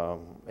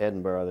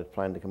 Edinburgh, that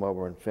planned to come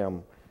over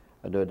and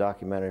do a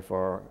documentary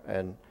for,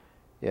 and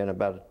in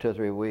about 2 or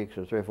 3 weeks,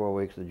 or 3 or 4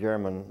 weeks,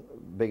 the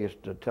biggest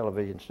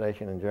television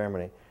station in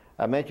Germany.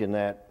 I mentioned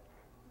that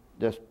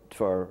just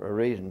for a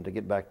reason, to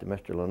get back to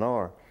Mr.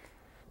 Lenore.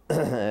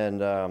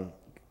 And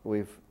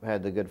we've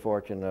had the good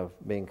fortune of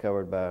being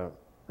covered by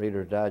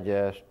Reader's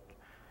Digest,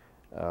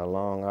 a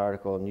long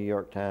article in New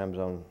York Times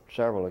on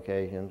several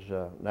occasions,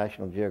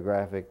 National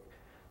Geographic,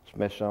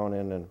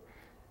 Smithsonian,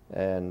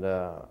 and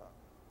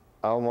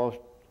almost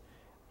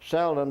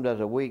seldom does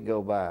a week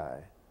go by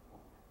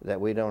that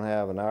we don't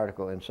have an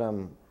article in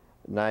some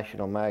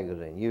national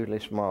magazine, usually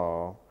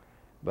small,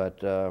 but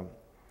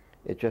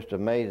it's just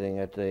amazing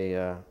at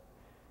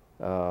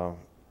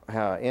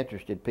how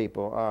interested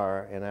people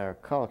are in our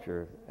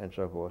culture and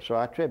so forth. So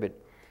I attribute,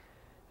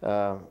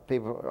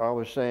 people are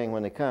always saying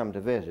when they come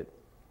to visit,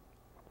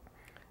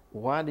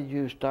 why did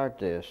you start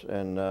this?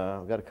 And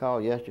I got a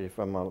call yesterday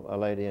from a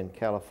lady in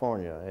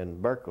California, in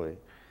Berkeley,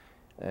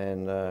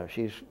 and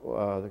she's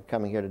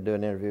coming here to do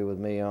an interview with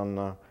me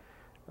on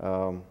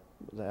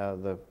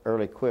the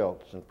early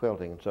quilts and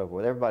quilting and so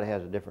forth. Everybody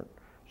has a different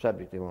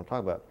subject they want to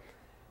talk about.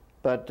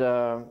 But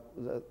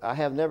I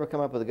have never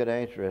come up with a good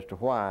answer as to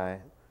why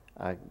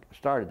I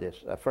started this.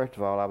 First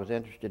of all, I was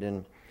interested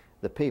in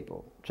the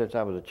people. Since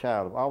I was a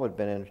child, I've always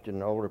been interested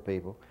in older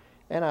people.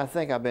 And I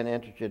think I've been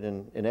interested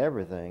in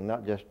everything,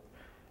 not just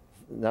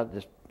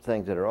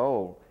things that are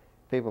old.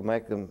 People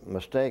make the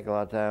mistake a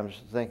lot of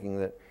times thinking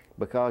that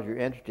because you're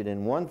interested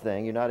in one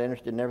thing, you're not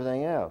interested in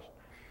everything else.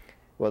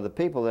 Well, the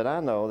people that I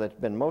know that's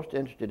been most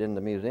interested in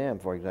the museum,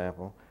 for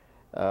example,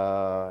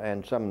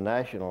 and some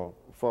national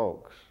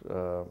folks,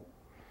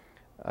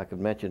 I could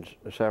mention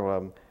several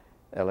of them.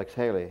 Alex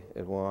Haley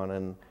is one,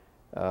 and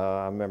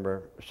I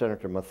remember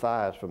Senator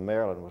Mathias from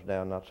Maryland was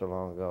down not so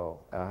long ago.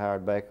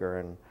 Howard Baker,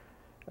 and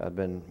I've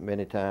been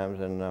many times,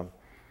 and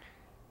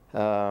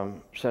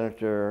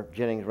Senator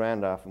Jennings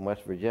Randolph from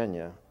West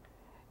Virginia,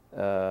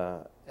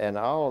 and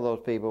all of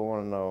those people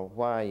want to know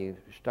why you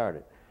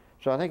started.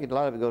 So I think a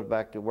lot of it goes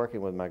back to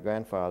working with my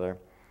grandfather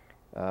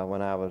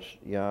when I was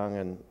young,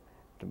 and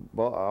to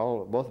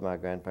both of my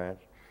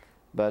grandparents.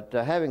 But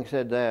having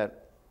said that,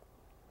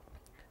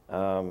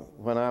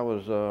 when I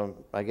was,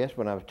 I guess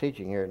when I was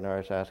teaching here at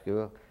Norris High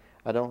School,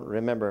 I don't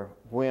remember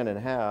when and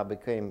how I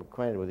became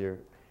acquainted with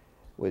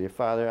your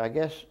father. I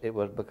guess it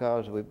was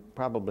because we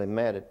probably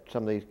met at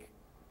some of these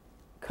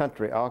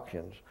country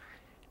auctions,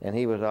 and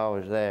he was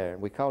always there.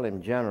 We called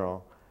him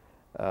General.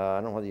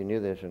 I don't know whether you knew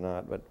this or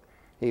not, but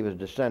he was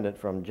descendant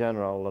from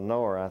General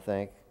Lenore, I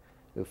think,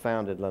 who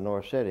founded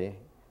Lenore City.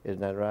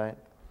 Isn't that right?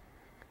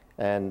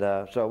 And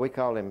so we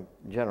called him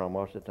General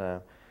most of the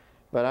time.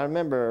 But I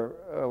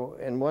remember,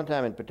 and one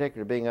time in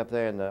particular, being up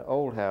there in the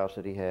old house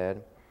that he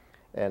had,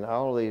 and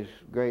all these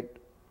great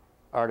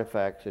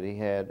artifacts that he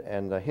had,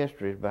 and the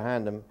histories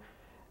behind them,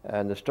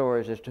 and the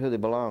stories as to who they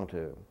belonged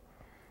to.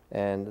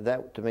 And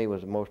that, to me,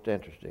 was the most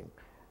interesting.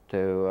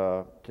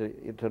 To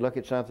look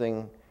at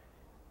something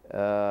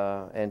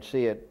and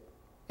see it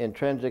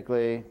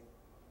intrinsically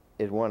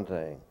is one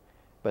thing,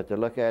 but to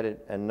look at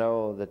it and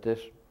know that this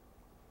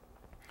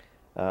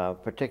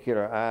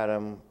particular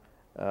item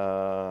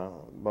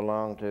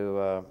belonged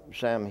to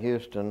Sam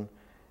Houston,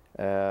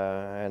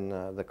 and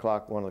the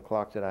clock, one of the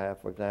clocks that I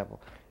have, for example,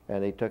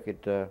 and he took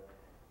it,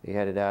 he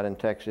had it out in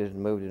Texas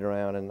and moved it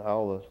around, and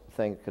all the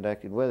things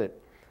connected with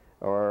it,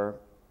 or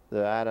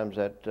the items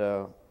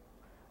that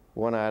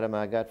one item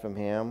I got from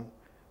him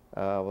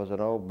was an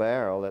old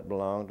barrel that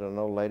belonged to an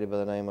old lady by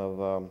the name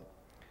of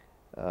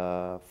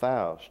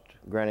Faust,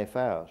 Granny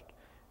Faust,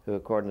 who,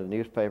 according to the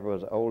newspaper,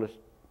 was the oldest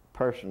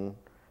person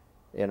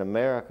in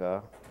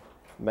America,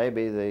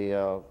 maybe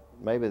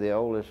the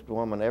oldest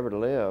woman ever to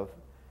live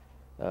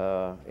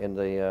in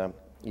the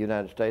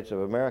United States of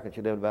America.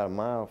 She lived about a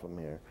mile from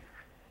here.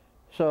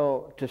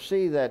 So to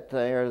see that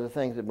there are the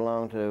things that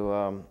belong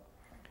to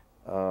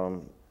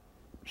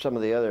some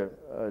of the other,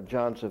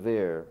 John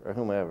Sevier or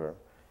whomever,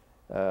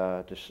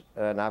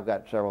 and I've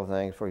got several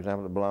things, for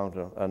example, that belong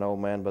to an old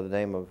man by the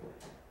name of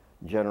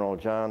General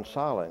John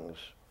Sollings,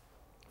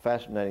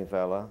 fascinating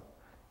fella.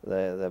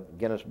 The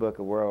Guinness Book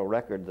of World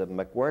Record, the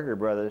McWhirter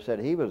brothers said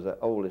he was the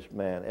oldest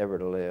man ever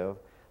to live,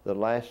 the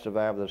last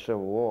survivor of the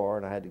Civil War,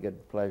 and I had the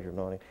good pleasure of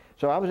knowing him.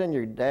 So I was in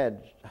your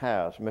dad's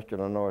house, Mr.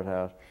 Lenore's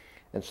house,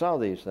 and saw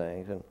these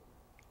things, and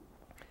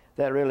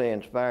that really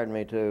inspired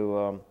me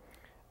to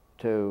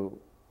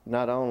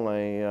not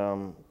only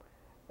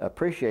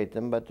appreciate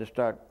them, but to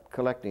start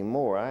collecting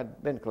more. I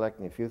had been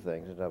collecting a few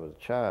things since I was a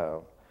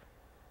child,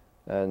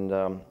 and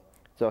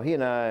so he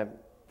and I,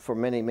 for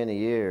many, many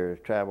years,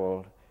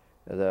 traveled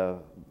the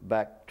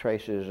back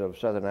traces of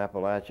southern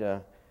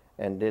Appalachia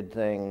and did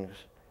things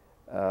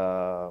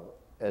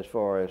as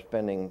far as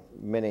spending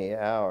many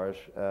hours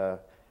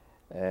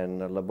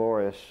and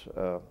laborious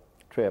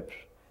trips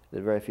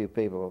that very few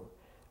people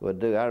would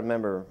do. I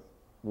remember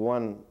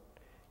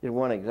just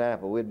one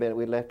example.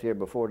 We left here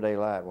before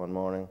daylight one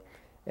morning,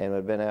 and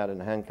we'd been out in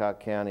Hancock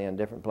County and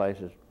different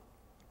places,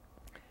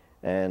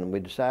 and I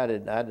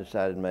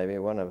decided maybe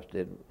one of us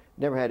did.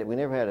 We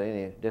never had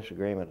any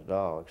disagreement at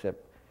all,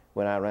 except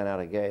when I ran out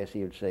of gas,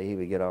 he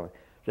would get on me.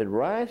 Said,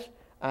 "Rice,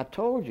 I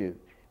told you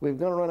we were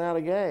going to run out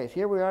of gas.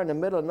 Here we are in the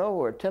middle of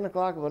nowhere, 10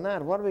 o'clock of the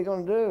night. What are we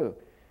going to do?"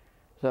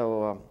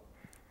 So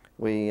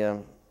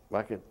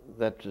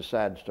that's the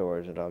side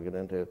stories that I'll get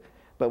into.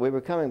 But we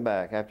were coming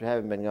back after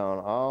having been gone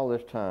all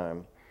this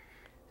time,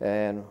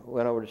 and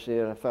went over to see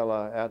a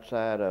fellow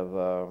outside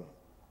of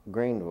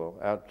Greenville,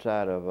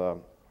 outside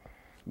of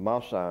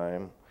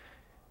Mossheim,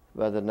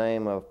 by the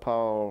name of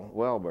Paul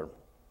Welber.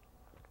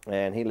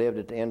 And he lived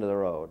at the end of the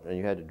road, and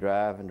you had to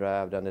drive and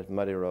drive down this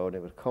muddy road.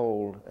 It was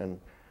cold and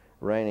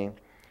raining.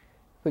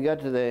 We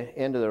got to the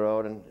end of the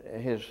road, and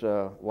his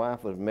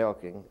wife was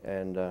milking,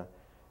 and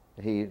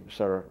he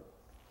sort of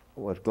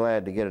was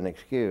glad to get an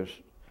excuse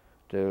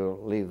to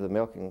leave the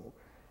milking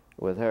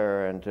with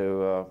her and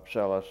to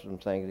sell us some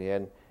things he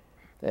had.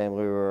 And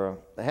we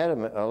had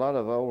a lot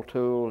of old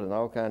tools and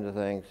all kinds of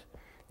things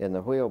in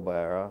the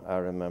wheelbarrow, I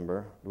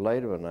remember,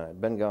 late of a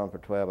night. Been gone for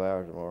 12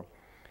 hours or more.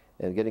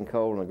 And getting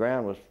cold, and the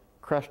ground was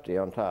crusty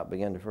on top,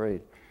 began to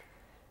freeze.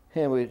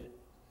 And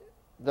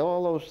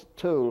all those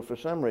tools, for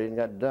some reason,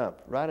 got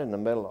dumped right in the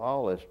middle of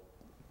all this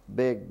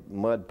big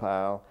mud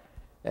pile,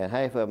 and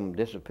half of them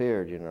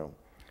disappeared, you know.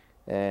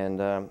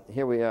 And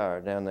here we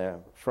are down there,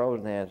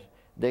 frozen hands,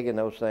 digging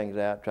those things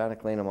out, trying to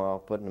clean them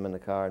off, putting them in the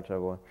car and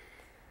so forth.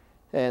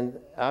 And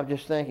I'm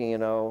just thinking, you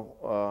know,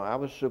 I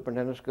was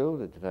superintendent of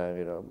schools at the time,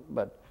 you know,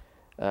 but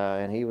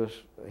and he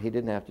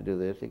didn't have to do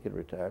this; he could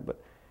retire, but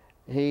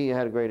he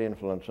had a great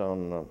influence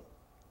on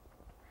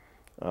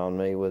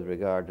me with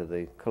regard to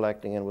the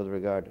collecting and with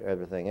regard to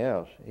everything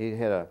else. He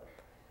was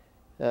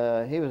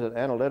an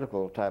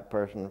analytical type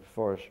person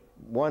for us,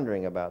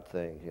 wondering about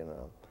things, you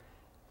know.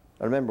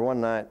 I remember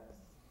one night,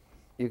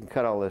 you can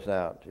cut all this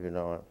out, you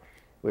know.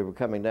 We were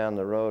coming down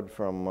the road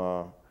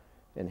from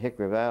in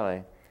Hickory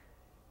Valley,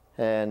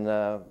 and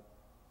I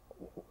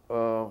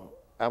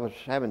was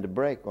having to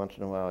brake once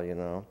in a while, you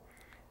know.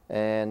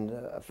 And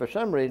for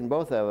some reason,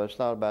 both of us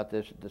thought about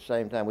this at the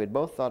same time. We'd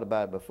both thought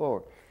about it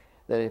before,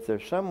 that if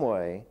there's some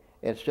way,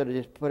 instead of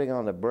just putting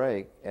on the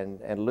brake and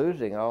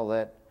losing all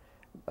that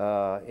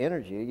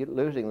energy,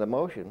 losing the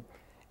motion,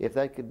 if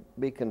that could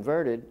be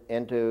converted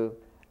into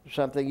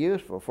something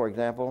useful. For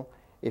example,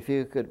 if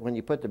you could, when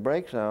you put the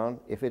brakes on,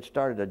 if it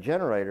started a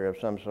generator of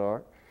some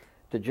sort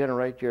to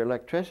generate your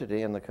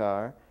electricity in the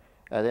car,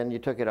 then you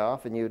took it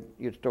off and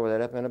you'd store that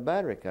up in a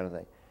battery kind of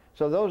thing.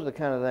 So those are the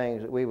kind of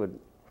things that we would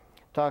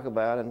talk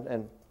about,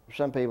 and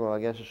some people,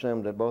 I guess,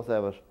 assumed that both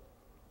of us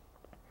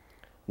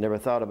never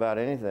thought about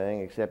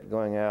anything except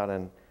going out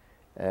and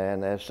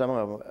as some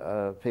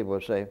of people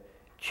would say,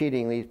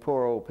 cheating these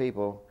poor old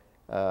people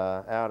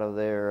out of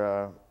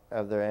their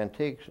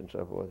antiques and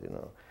so forth, you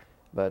know.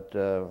 But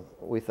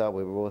we thought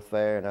we were both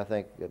fair, and I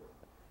think that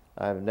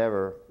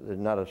there's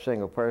not a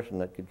single person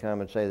that could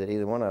come and say that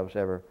either one of us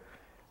ever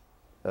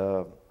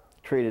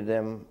treated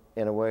them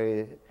in a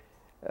way.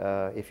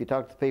 If you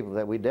talk to the people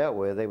that we dealt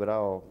with, they would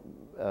all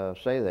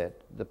say that.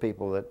 The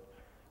people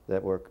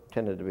that were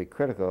tended to be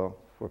critical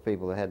were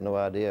people that had no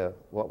idea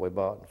what we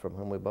bought and from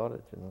whom we bought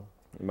it, you know.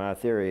 My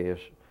theory is,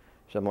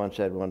 someone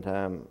said one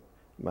time,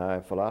 my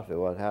philosophy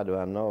was, how do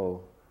I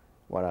know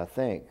what I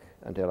think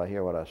until I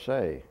hear what I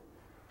say?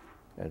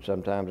 And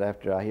sometimes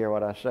after I hear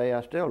what I say,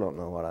 I still don't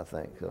know what I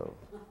think. So